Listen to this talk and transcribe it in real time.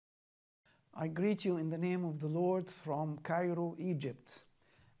I greet you in the name of the Lord from Cairo, Egypt,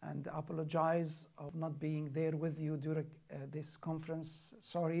 and apologize of not being there with you during this conference.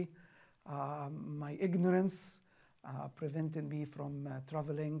 Sorry, my ignorance prevented me from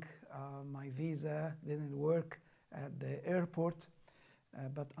traveling. My visa didn't work at the airport,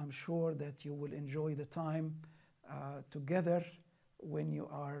 but I'm sure that you will enjoy the time together when you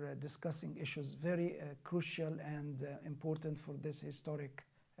are discussing issues very crucial and important for this historic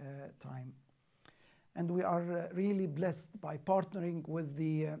time. And we are really blessed by partnering with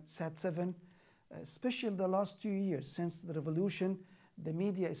the SAT7, especially the last 2 years. Since the revolution, the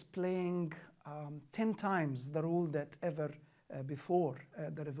media is playing 10 times the role that ever before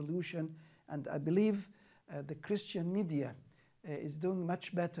the revolution. And I believe the Christian media is doing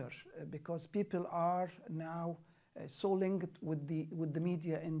much better because people are now so linked with the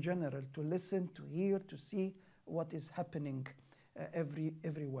media in general to listen, to hear, to see what is happening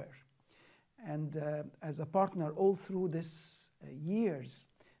everywhere. And as a partner all through these years,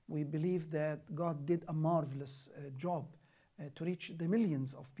 we believe that God did a marvelous job to reach the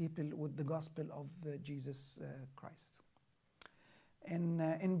millions of people with the gospel of Jesus Christ.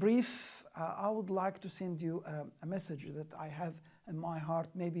 In brief, I would like to send you a message that I have in my heart,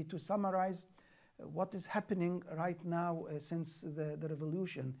 maybe to summarize what is happening right now since the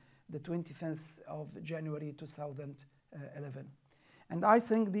revolution, the 25th of January 2011. And I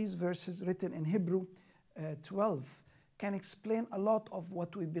think these verses written in Hebrew 12 can explain a lot of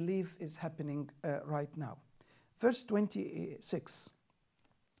what we believe is happening right now. Verse 26,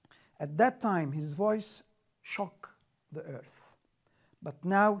 at that time his voice shook the earth, but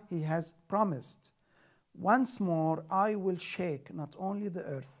now he has promised, once more I will shake not only the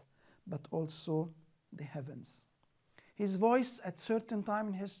earth, but also the heavens. His voice at certain time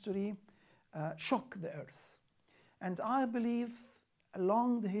in history shook the earth. And I believe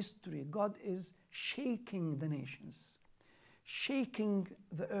along the history, God is shaking the nations, shaking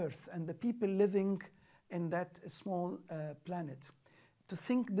the earth and the people living in that small planet to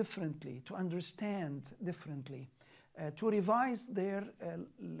think differently, to understand differently, to revise their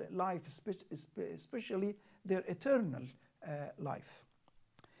life, especially their eternal life.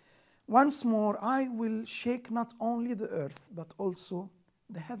 Once more, I will shake not only the earth, but also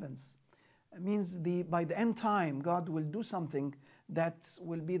the heavens. It means by the end time, God will do something that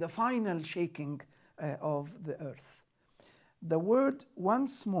will be the final shaking of the earth. The word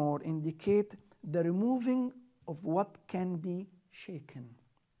once more indicate the removing of what can be shaken.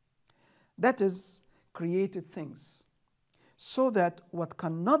 That is, created things, so that what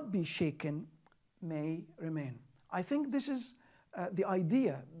cannot be shaken may remain. I think this is the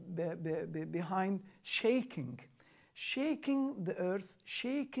idea behind shaking. Shaking the earth,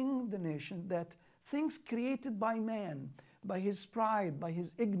 shaking the nation, that things created by man, by his pride, by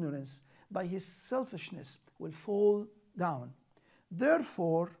his ignorance, by his selfishness, will fall down.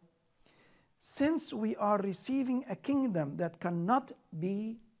 Therefore, since we are receiving a kingdom that cannot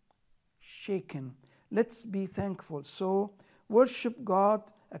be shaken, let's be thankful. So worship God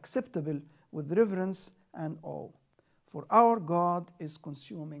acceptable with reverence and awe, for our God is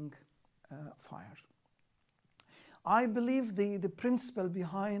consuming fire. I believe the principle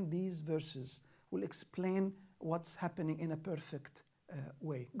behind these verses will explain what's happening in a perfect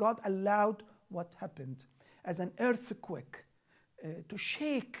way. God allowed what happened as an earthquake to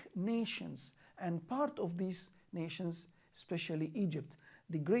shake nations, and part of these nations, especially Egypt,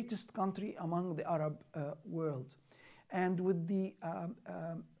 the greatest country among the Arab world, and with the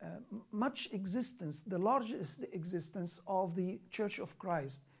much existence, the largest existence of the Church of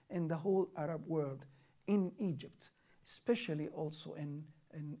Christ in the whole Arab world, in Egypt, especially also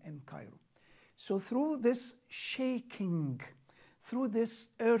in Cairo. So through this shaking, through this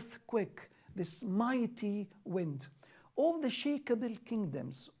earthquake, this mighty wind, all the shakeable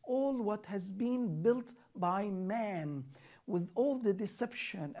kingdoms, all what has been built by man, with all the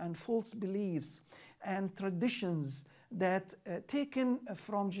deception and false beliefs and traditions that taken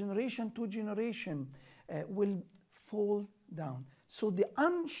from generation to generation will fall down. So the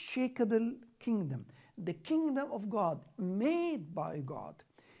unshakable kingdom, the kingdom of God, made by God,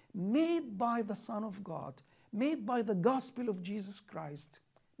 made by the Son of God, made by the gospel of Jesus Christ,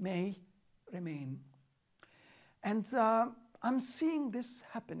 may remain. And I'm seeing this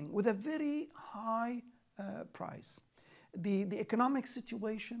happening with a very high price. The economic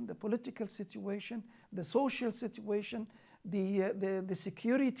situation, the political situation, the social situation, the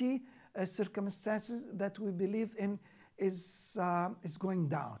security circumstances that we believe in is going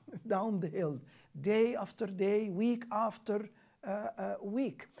down the hill, day after day, week after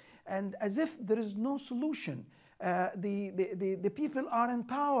week. And as if there is no solution, The people are in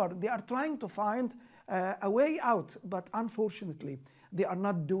power. They are trying to find a way out, but unfortunately, they are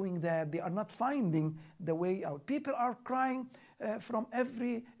not doing that. They are not finding the way out. People are crying from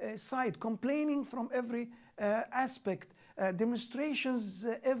every side, complaining from every aspect, demonstrations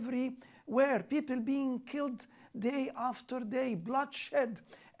everywhere, people being killed day after day, bloodshed,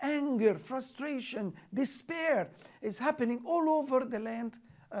 anger, frustration, despair is happening all over the land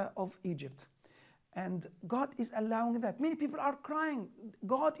of Egypt. And God is allowing that. Many people are crying,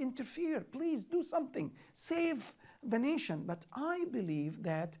 God interfere, please do something, save the nation. But I believe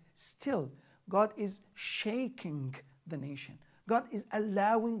that still God is shaking the nation. God is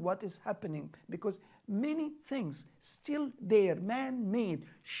allowing what is happening because many things still there, man-made,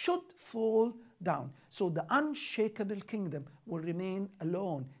 should fall down. So the unshakable kingdom will remain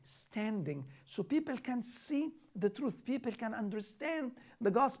alone, standing, so people can see the truth, people can understand the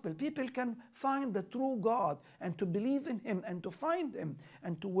gospel, people can find the true God and to believe in Him and to find Him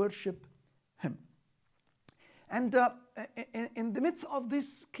and to worship Him. And in the midst of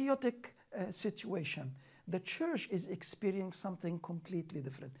this chaotic situation, the church is experiencing something completely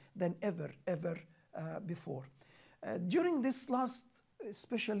different than ever before. During this last,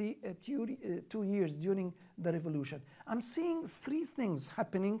 especially 2 years during the revolution, I'm seeing three things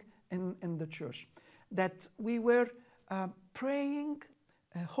happening in the church that we were praying,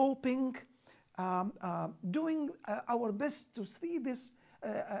 hoping, doing our best to see this,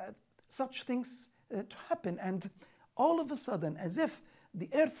 such things to happen. And all of a sudden, as if the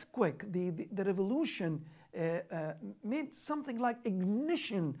earthquake, the revolution made something like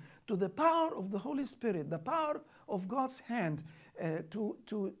ignition to the power of the Holy Spirit, the power of God's hand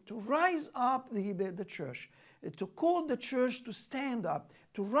to rise up the church, to call the church to stand up,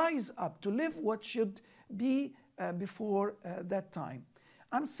 to rise up, to live what should be before that time.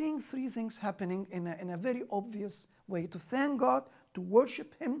 I'm seeing three things happening in a very obvious way: to thank God, to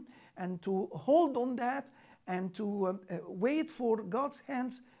worship Him, and to hold on that, and to wait for God's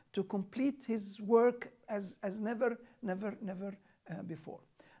hands to complete His work as never before.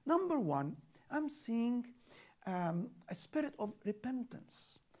 Number one, I'm seeing a spirit of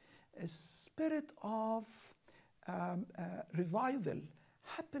repentance, a spirit of revival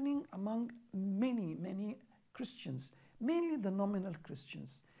happening among many Christians, mainly the nominal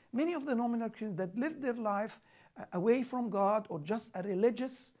Christians. Many of the nominal Christians that lived their life away from God, or just a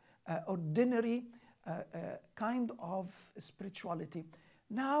religious, ordinary kind of spirituality,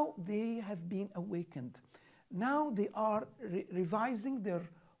 now they have been awakened. Now they are revising their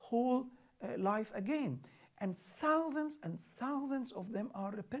whole life again. And thousands of them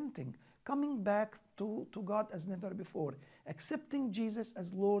are repenting, coming back to God as never before, accepting Jesus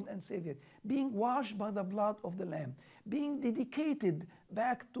as Lord and Savior, being washed by the blood of the Lamb, being dedicated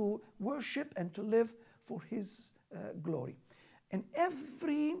back to worship and to live for His glory. In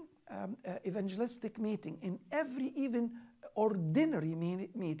every evangelistic meeting, in every even ordinary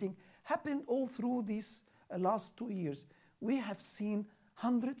meeting happened all through these last 2 years, we have seen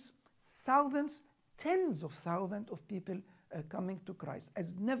hundreds, thousands, tens of thousands of people coming to Christ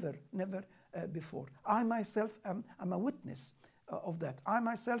as never before. I myself am a witness of that.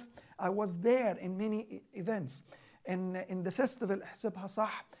 I was there in many events, in the festival Hsabha Sah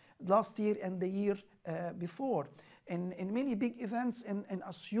last year and the year before, in many big events in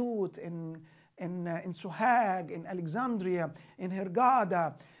Asyut, in Sohag, in Alexandria, in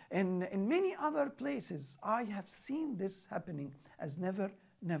Hurghada, in many other places. I have seen this happening as never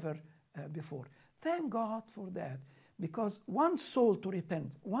before. Thank God for that, because one soul to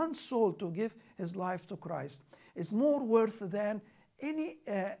repent, one soul to give his life to Christ is more worth than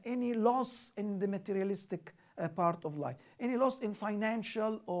any loss in the materialistic part of life, any loss in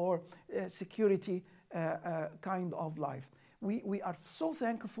financial or security kind of life. We are so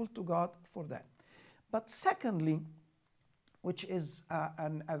thankful to God for that. But secondly, which is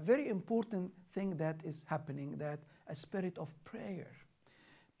a very important thing that is happening, that a spirit of prayer.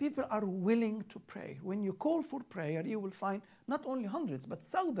 People are willing to pray. When you call for prayer, you will find not only hundreds, but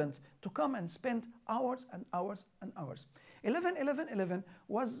thousands to come and spend hours and hours and hours. 11/11/11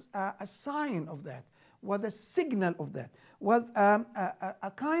 was a sign of that, was a signal of that, was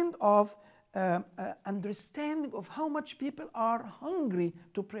a kind of understanding of how much people are hungry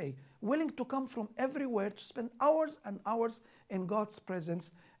to pray, willing to come from everywhere to spend hours and hours in God's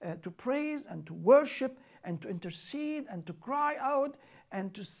presence, to praise and to worship and to intercede and to cry out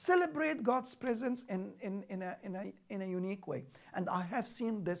and to celebrate God's presence in a unique way. And I have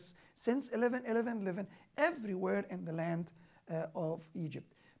seen this since 11/11/11 everywhere in the land of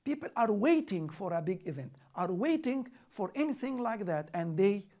Egypt. People are waiting for a big event, are waiting for anything like that, and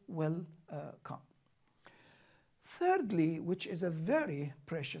they will come. Thirdly, which is a very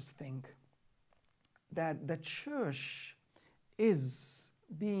precious thing, that the church is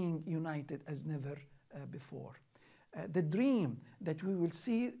being united as never before. The dream that we will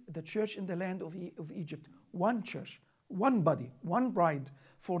see the church in the land of Egypt, one church, one body, one bride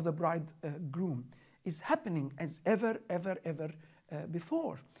for the bridegroom, is happening as ever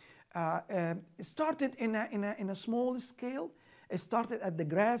before. It started in a small scale. It started at the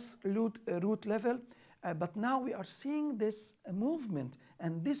root level, but now we are seeing this movement,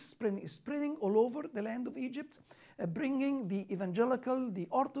 and this spreading all over the land of Egypt, bringing the evangelical, the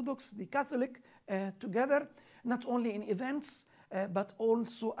Orthodox, the Catholic together, not only in events, but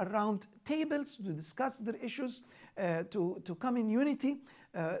also around tables to discuss their issues, to come in unity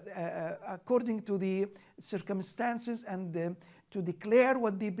according to the circumstances, and to declare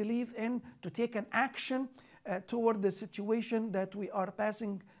what they believe in, to take an action toward the situation that we are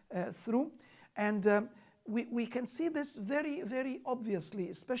passing through. And we can see this very obviously,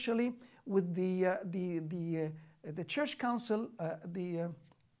 especially with the church council, the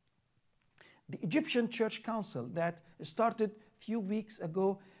Egyptian Church Council that started a few weeks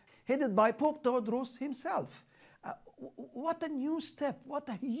ago, headed by Pope Tawadros himself. What a new step, what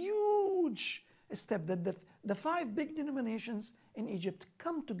a huge step that the 5 big denominations in Egypt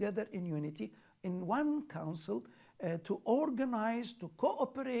come together in unity in one council to organize, to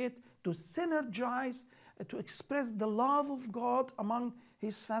cooperate, to synergize, to express the love of God among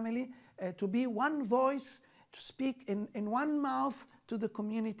His family, to be one voice, to speak in one mouth to the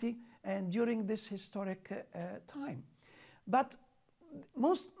community, and during this historic time. But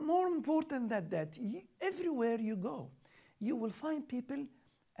more important than that, everywhere you go, you will find people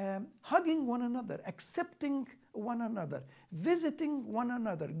hugging one another, accepting one another, visiting one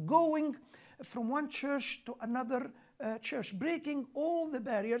another, going from one church to another church, breaking all the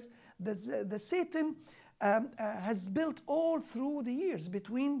barriers that the Satan has built all through the years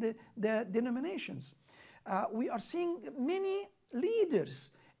between the denominations. We are seeing many leaders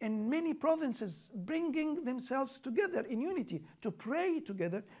in many provinces bringing themselves together in unity to pray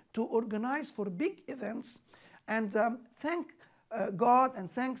together, to organize for big events. And thank God and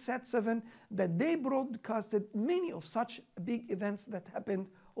thank Sat7 that they broadcasted many of such big events that happened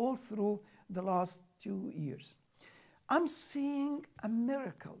all through the last 2 years. I'm seeing a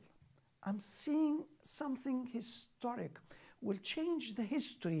miracle. I'm seeing something historic will change the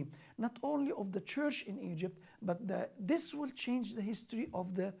history, not only of the church in Egypt, but this will change the history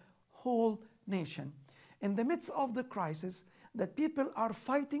of the whole nation. In the midst of the crisis, that people are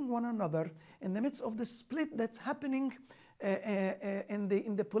fighting one another, in the midst of the split that's happening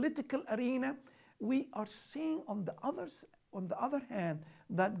in the political arena, we are seeing on the other hand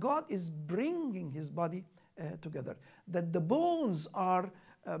that God is bringing His body together, that the bones are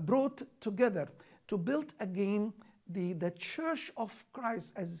brought together to build again the church of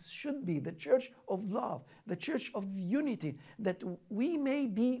Christ as should be, the church of love, the church of unity, that we may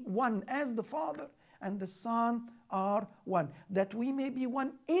be one as the Father and the Son are one, that we may be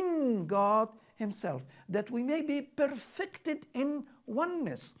one in God Himself, that we may be perfected in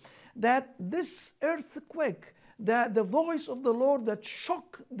oneness, that this earthquake, the voice of the Lord that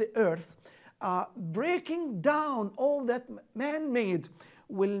shook the earth, breaking down all that man made,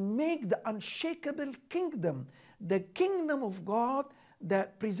 will make the unshakable kingdom, the kingdom of God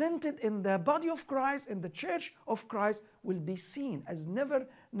that presented in the body of Christ, in the church of Christ, will be seen as never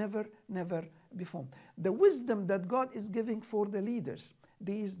before. The wisdom that God is giving for the leaders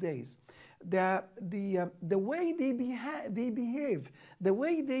these days, the way they behave, the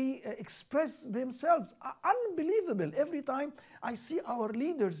way they express themselves are unbelievable. Every time I see our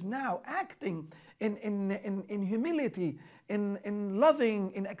leaders now acting in humility, in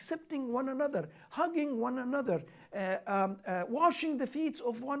loving, in accepting one another, hugging one another, washing the feet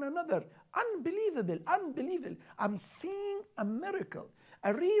of one another. Unbelievable. I'm seeing a miracle,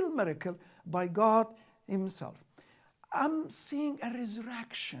 a real miracle by God Himself. I'm seeing a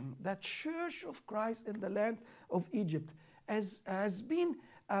resurrection. The church of Christ in the land of Egypt has been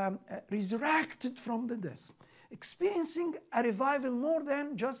resurrected from the dead, experiencing a revival more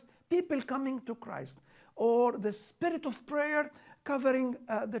than just people coming to Christ, or the spirit of prayer covering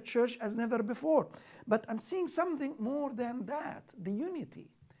the church as never before. But I'm seeing something more than that, the unity.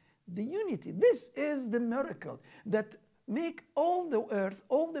 The unity. This is the miracle that make all the earth,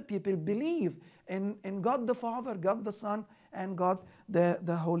 all the people believe in God the Father, God the Son, and God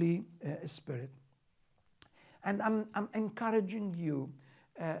the Holy Spirit. And I'm encouraging you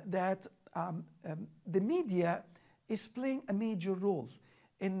that the media is playing a major role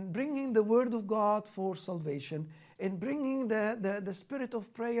in bringing the word of God for salvation, in bringing the spirit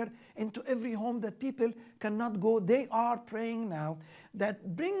of prayer into every home that people cannot go. They are praying now,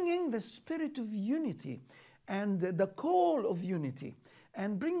 that bringing the spirit of unity and the call of unity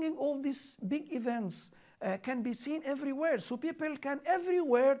and bringing all these big events can be seen everywhere. So people can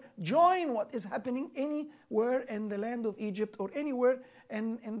everywhere join what is happening anywhere in the land of Egypt or anywhere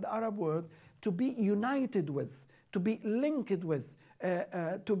in the Arab world, to be united with, to be linked with,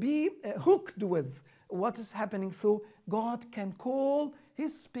 to be hooked with what is happening. So God can call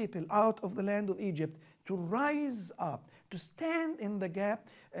his people out of the land of Egypt to rise up, to stand in the gap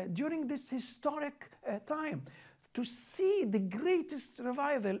during this historic time, to see the greatest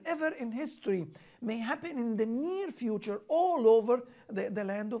revival ever in history may happen in the near future all over the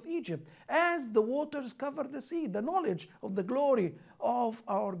land of Egypt. As the waters cover the sea, the knowledge of the glory of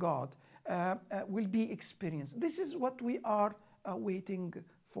our God will be experienced. This is what we are waiting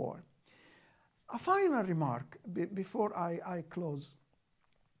for. A final remark before I close,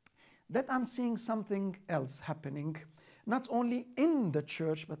 that I'm seeing something else happening, not only in the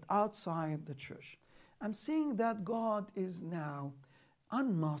church, but outside the church. I'm seeing that God is now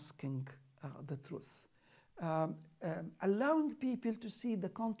unmasking the truth, allowing people to see the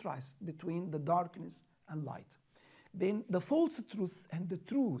contrast between the darkness and light, between the false truth and the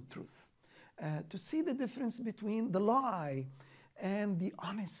true truth, to see the difference between the lie and the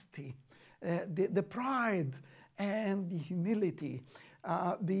honesty, the pride and the humility,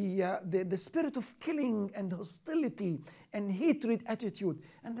 the spirit of killing and hostility and hatred attitude,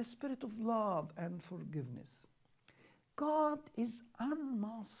 and the spirit of love and forgiveness. God is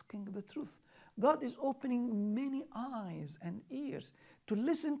unmasking the truth. God is opening many eyes and ears to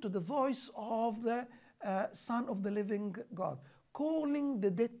listen to the voice of the Son of the living God, calling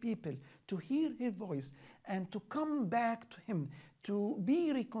the dead people to hear his voice and to come back to him, to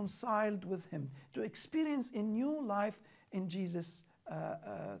be reconciled with him, to experience a new life in Jesus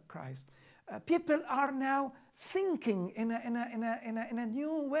Christ. People are now thinking in a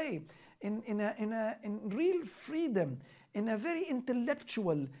new way, in real freedom, in a very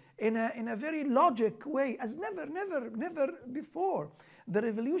intellectual, in a very logic way, as never before. The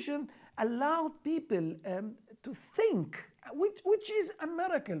revolution allowed people to think, which is a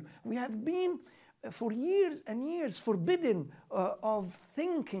miracle. We have been for years and years forbidden of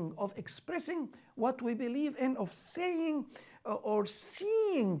thinking, of expressing what we believe in, of saying or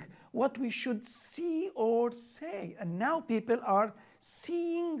seeing what we should see or say. And now people are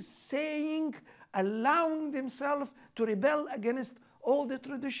seeing, saying, allowing themselves to rebel against all the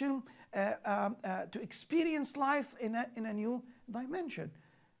tradition, to experience life in a new dimension,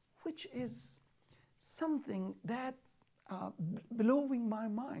 which is something that blowing my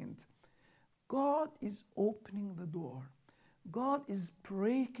mind. God is opening the door. God is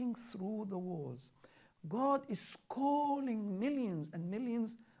breaking through the walls. God is calling millions and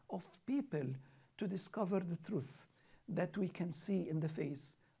millions of people to discover the truth that we can see in the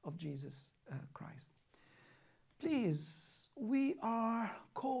face of Jesus Christ. Please, we are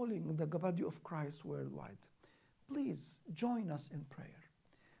calling the body of Christ worldwide. Please join us in prayer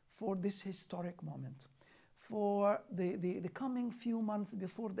for this historic moment, for the coming few months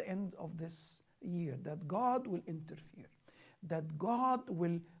before the end of this year, that God will interfere, that God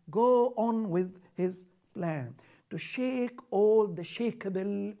will go on with his plan to shake all the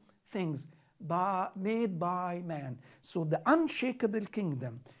shakeable things made by man. So the unshakable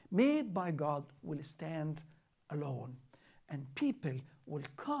kingdom made by God will stand alone, and people will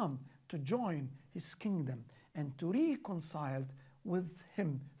come to join his kingdom and to reconcile with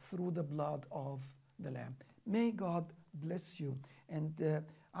him through the blood of the Lamb. May God bless you, and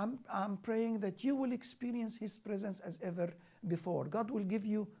I'm praying that you will experience his presence as ever before. God will give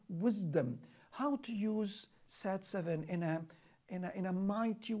you wisdom how to use SAT7 in a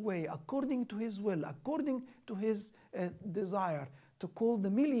mighty way, according to his will, according to his desire, to call the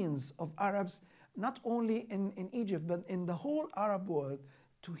millions of Arabs, not only in Egypt, but in the whole Arab world,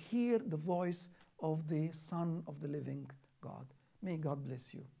 to hear the voice of the Son of the living God. May God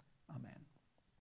bless you.